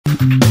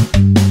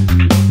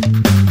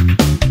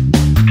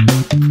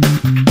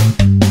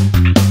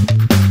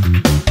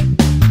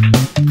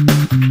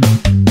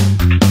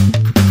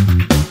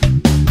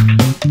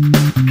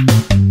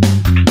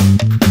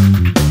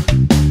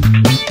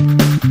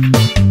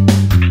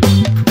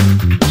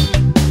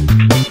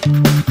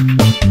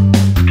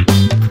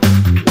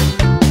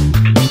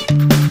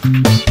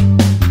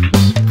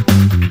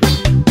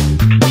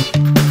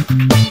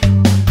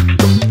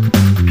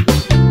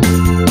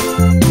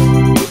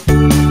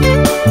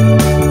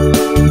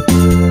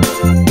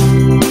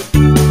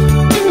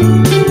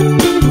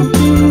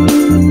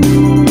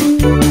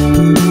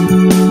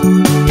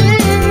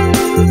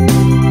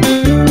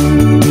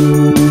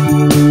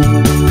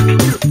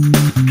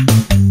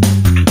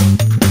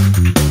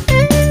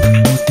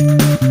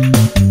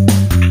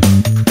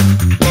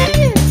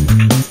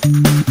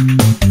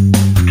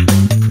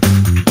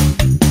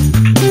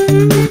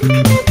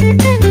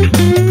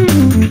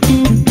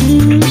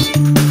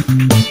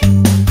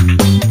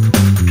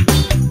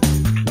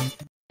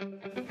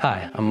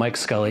Hi, I'm Mike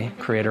Scully,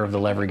 creator of the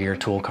LeverGear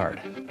tool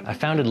card. I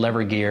founded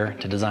LeverGear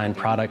to design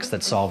products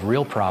that solve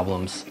real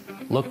problems,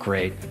 look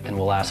great, and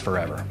will last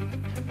forever.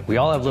 We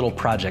all have little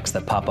projects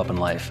that pop up in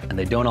life, and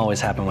they don't always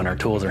happen when our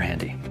tools are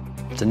handy.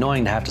 It's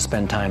annoying to have to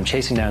spend time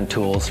chasing down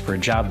tools for a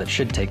job that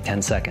should take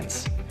 10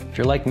 seconds. If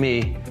you're like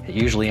me, it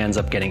usually ends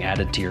up getting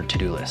added to your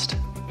to-do list.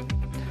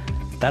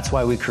 That's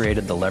why we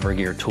created the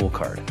LeverGear tool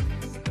card.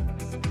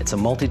 It's a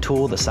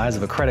multi-tool the size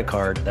of a credit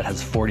card that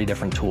has 40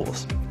 different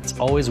tools. It's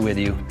always with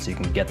you, so you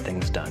can get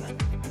things done.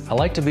 I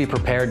like to be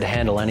prepared to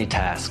handle any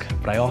task,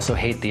 but I also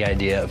hate the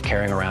idea of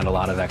carrying around a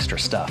lot of extra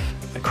stuff.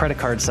 A credit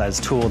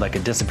card-sized tool that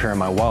could disappear in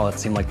my wallet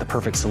seemed like the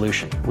perfect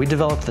solution. We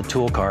developed the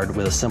tool card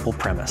with a simple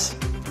premise.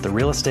 The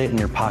real estate in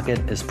your pocket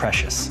is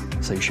precious,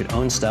 so you should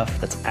own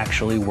stuff that's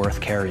actually worth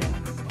carrying.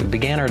 We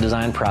began our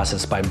design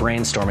process by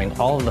brainstorming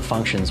all of the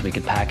functions we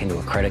could pack into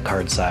a credit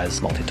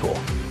card-sized multi-tool.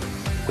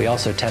 We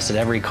also tested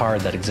every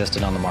card that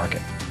existed on the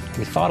market.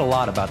 We thought a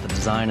lot about the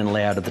design and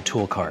layout of the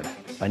tool card.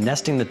 By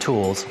nesting the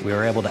tools, we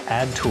were able to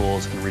add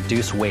tools and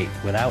reduce weight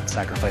without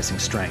sacrificing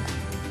strength.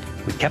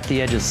 We kept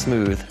the edges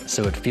smooth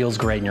so it feels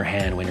great in your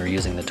hand when you're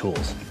using the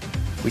tools.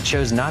 We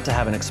chose not to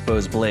have an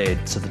exposed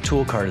blade, so the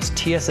tool card is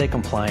TSA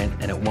compliant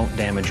and it won't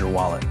damage your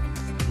wallet.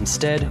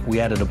 Instead, we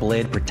added a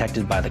blade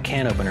protected by the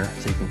can opener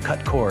so you can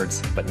cut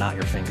cords, but not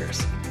your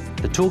fingers.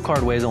 The tool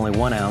card weighs only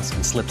 1 ounce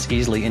and slips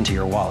easily into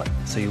your wallet,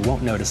 so you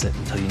won't notice it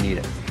until you need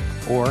it.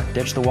 Or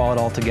ditch the wallet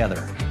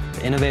altogether.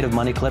 The innovative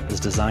money clip is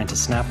designed to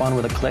snap on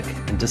with a click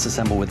and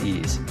disassemble with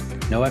ease.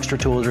 No extra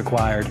tools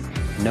required,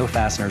 and no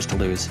fasteners to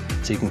lose,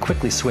 so you can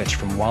quickly switch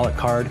from wallet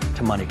card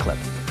to money clip.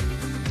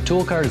 The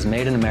tool card is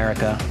made in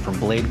America from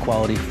blade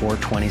quality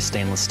 420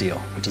 stainless steel,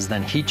 which is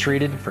then heat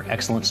treated for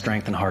excellent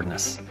strength and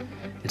hardness.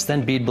 It's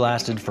then bead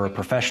blasted for a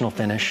professional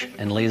finish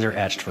and laser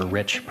etched for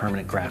rich,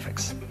 permanent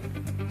graphics.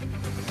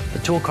 The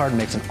tool card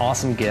makes an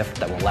awesome gift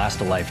that will last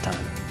a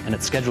lifetime, and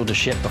it's scheduled to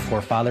ship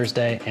before Father's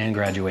Day and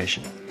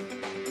graduation.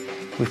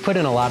 We've put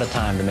in a lot of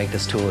time to make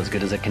this tool as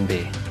good as it can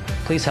be.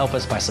 Please help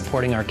us by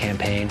supporting our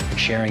campaign and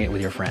sharing it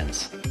with your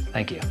friends.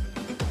 Thank you.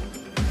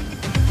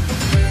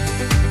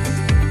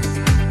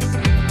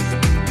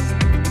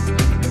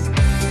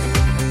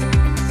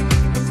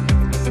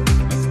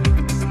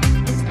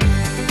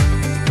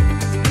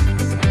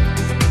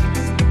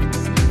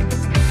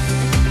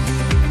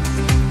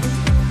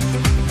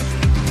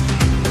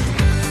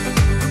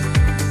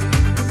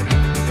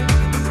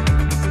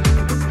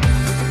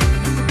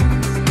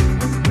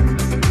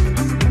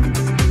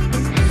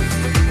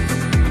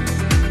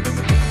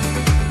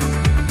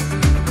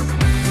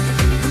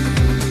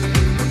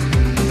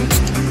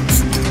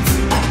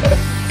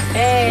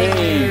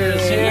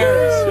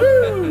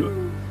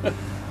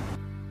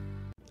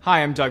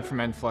 Hi, I'm Doug from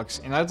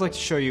Enflux, and I'd like to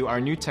show you our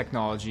new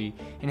technology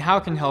and how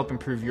it can help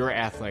improve your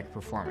athletic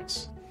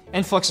performance.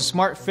 Enflux is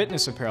smart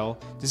fitness apparel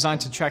designed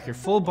to track your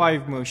full body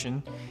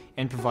motion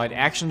and provide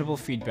actionable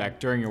feedback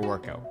during your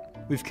workout.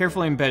 We've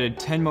carefully embedded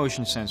 10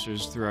 motion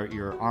sensors throughout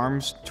your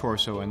arms,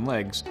 torso, and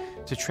legs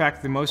to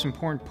track the most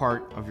important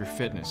part of your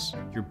fitness,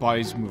 your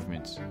body's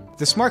movements.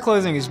 The smart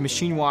clothing is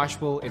machine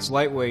washable, it's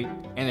lightweight,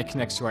 and it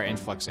connects to our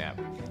Enflux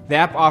app. The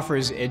app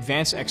offers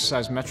advanced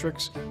exercise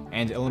metrics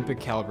and Olympic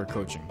caliber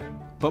coaching.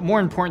 But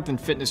more important than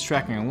fitness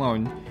tracking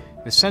alone,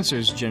 the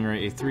sensors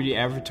generate a 3D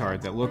avatar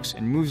that looks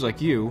and moves like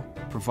you,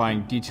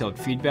 providing detailed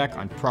feedback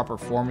on proper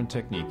form and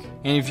technique.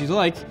 And if you'd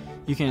like,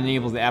 you can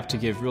enable the app to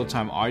give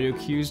real-time audio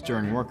cues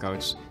during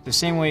workouts, the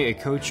same way a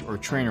coach or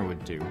trainer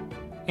would do.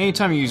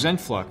 Anytime you use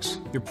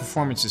Enflux, your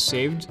performance is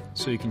saved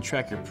so you can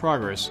track your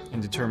progress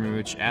and determine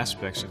which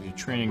aspects of your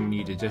training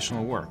need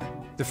additional work.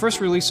 The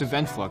first release of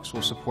Enflux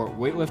will support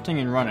weightlifting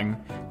and running,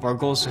 but our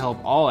goal is to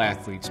help all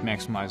athletes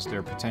maximize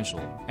their potential.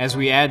 As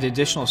we add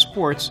additional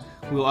sports,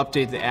 we will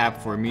update the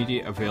app for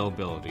immediate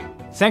availability.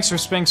 Thanks for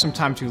spending some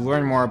time to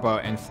learn more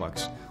about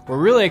Enflux. We're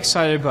really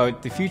excited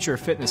about the future of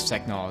fitness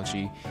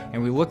technology,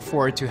 and we look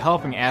forward to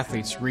helping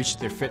athletes reach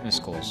their fitness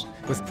goals.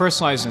 With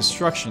personalized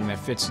instruction that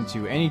fits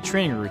into any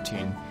training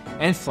routine,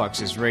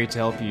 Enflux is ready to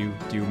help you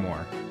do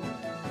more.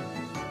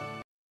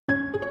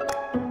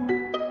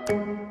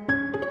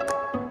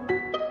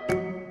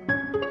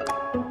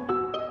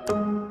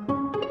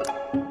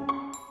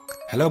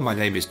 Hello, my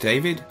name is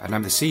David, and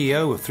I'm the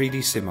CEO of 3D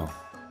Simo.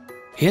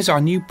 Here's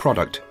our new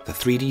product, the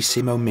 3D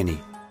Simo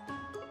Mini.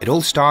 It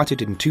all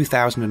started in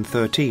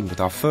 2013 with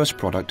our first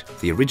product,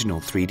 the original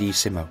 3D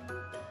Simo.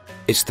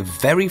 It's the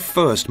very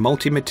first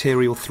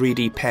multi-material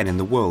 3D pen in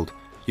the world.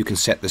 You can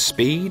set the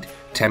speed,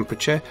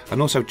 temperature,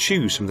 and also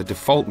choose from the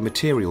default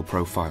material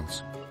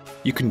profiles.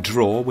 You can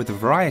draw with a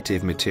variety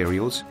of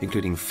materials,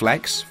 including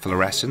flex,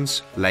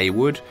 fluorescence,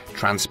 laywood,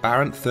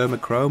 transparent,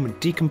 thermochrome, and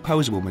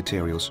decomposable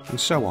materials, and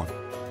so on.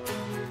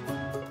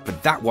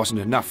 But that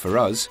wasn't enough for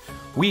us.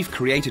 We've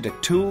created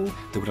a tool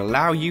that would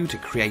allow you to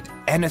create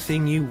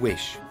anything you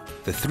wish.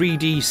 The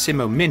 3D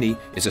Simo Mini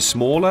is a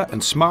smaller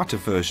and smarter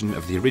version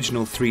of the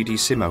original 3D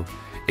Simo.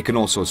 It can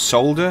also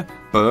solder,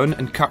 burn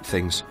and cut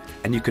things,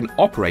 and you can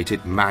operate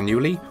it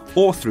manually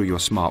or through your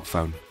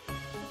smartphone.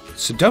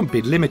 So don't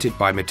be limited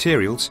by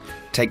materials,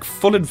 take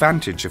full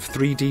advantage of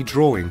 3D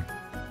drawing.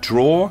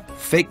 Draw,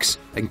 fix,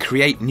 and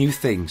create new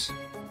things.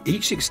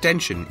 Each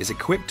extension is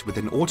equipped with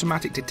an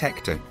automatic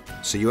detector,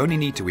 so you only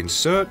need to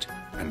insert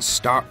and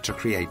start to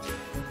create.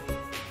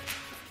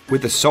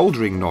 With the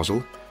soldering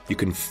nozzle, you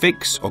can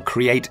fix or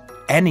create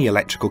any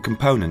electrical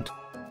component.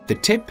 The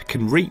tip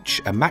can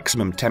reach a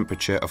maximum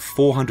temperature of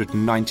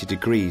 490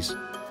 degrees.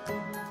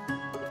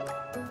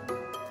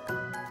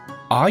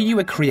 Are you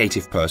a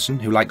creative person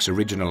who likes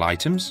original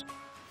items?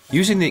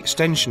 Using the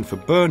extension for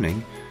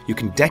burning, you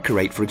can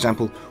decorate, for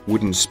example,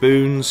 wooden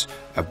spoons,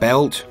 a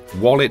belt,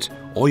 wallet,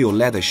 or your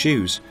leather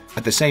shoes.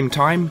 At the same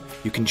time,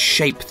 you can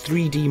shape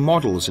 3D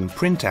models and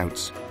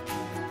printouts.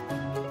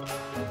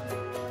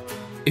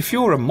 If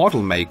you're a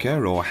model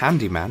maker or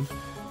handyman,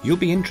 you'll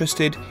be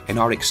interested in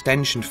our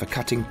extension for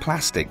cutting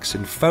plastics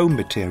and foam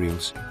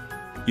materials.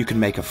 You can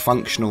make a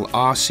functional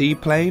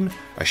RC plane,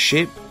 a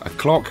ship, a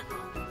clock,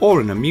 or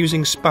an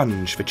amusing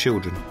sponge for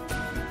children.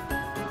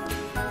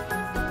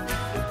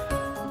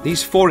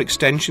 These 4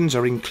 extensions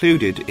are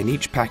included in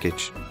each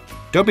package.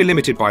 Don't be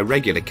limited by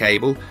regular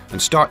cable and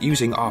start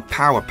using our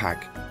power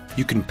pack.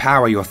 You can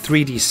power your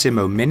 3D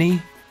Simo Mini,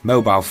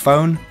 mobile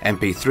phone,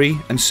 MP3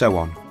 and so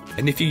on.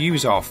 And if you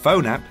use our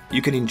phone app,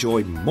 you can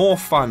enjoy more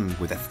fun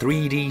with a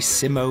 3D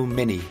Simo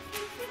Mini.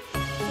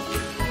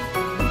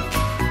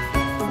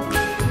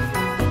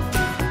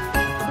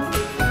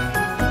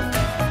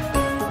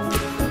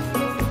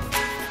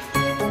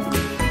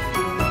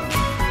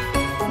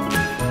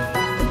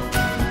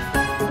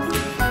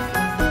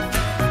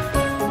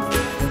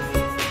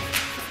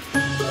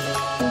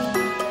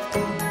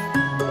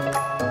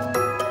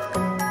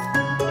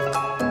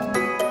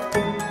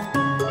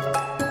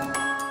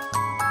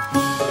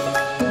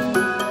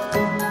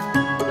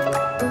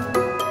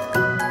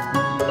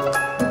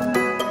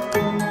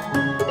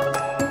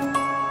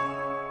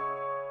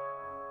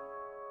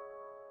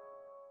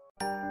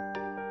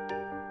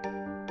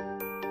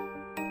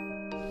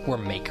 We're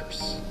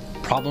makers,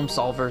 problem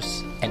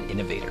solvers, and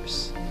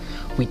innovators.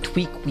 We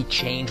tweak, we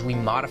change, we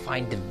modify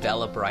and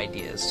develop our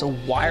ideas. So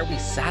why are we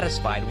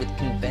satisfied with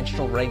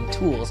conventional writing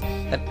tools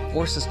that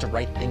force us to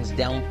write things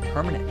down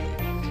permanently?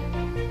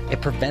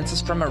 It prevents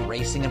us from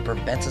erasing and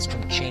prevents us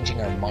from changing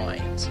our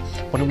minds.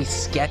 When we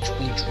sketch,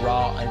 we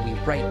draw, and we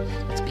write,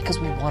 it's because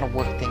we want to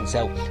work things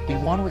out. We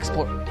want to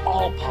explore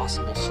all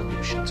possible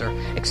solutions, or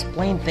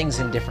explain things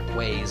in different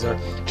ways, or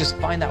just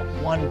find that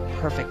one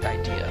perfect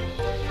idea.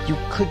 You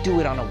could do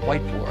it on a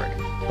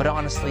whiteboard, but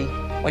honestly,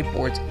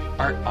 whiteboards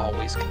aren't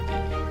always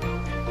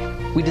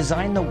convenient. We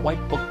designed the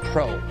Wipebook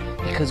Pro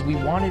because we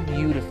wanted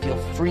you to feel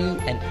free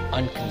and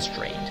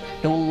unconstrained.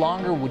 No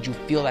longer would you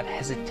feel that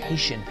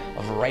hesitation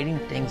of writing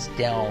things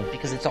down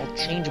because it's all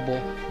changeable,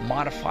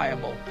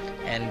 modifiable,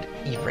 and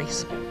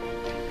erasable.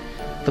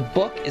 The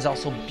book is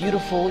also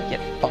beautiful yet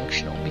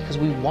functional because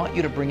we want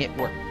you to bring it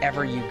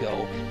wherever you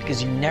go,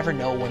 because you never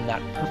know when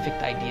that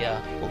perfect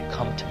idea will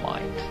come to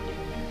mind.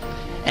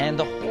 And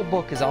the whole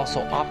book is also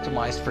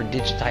optimized for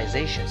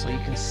digitization, so you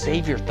can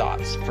save your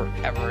thoughts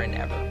forever and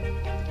ever.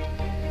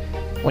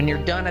 When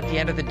you're done at the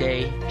end of the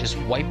day, just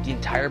wipe the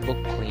entire book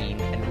clean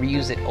and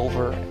reuse it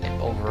over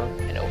and over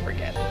and over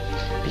again.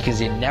 Because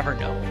you never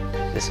know,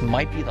 this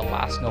might be the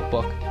last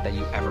notebook that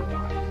you ever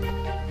buy.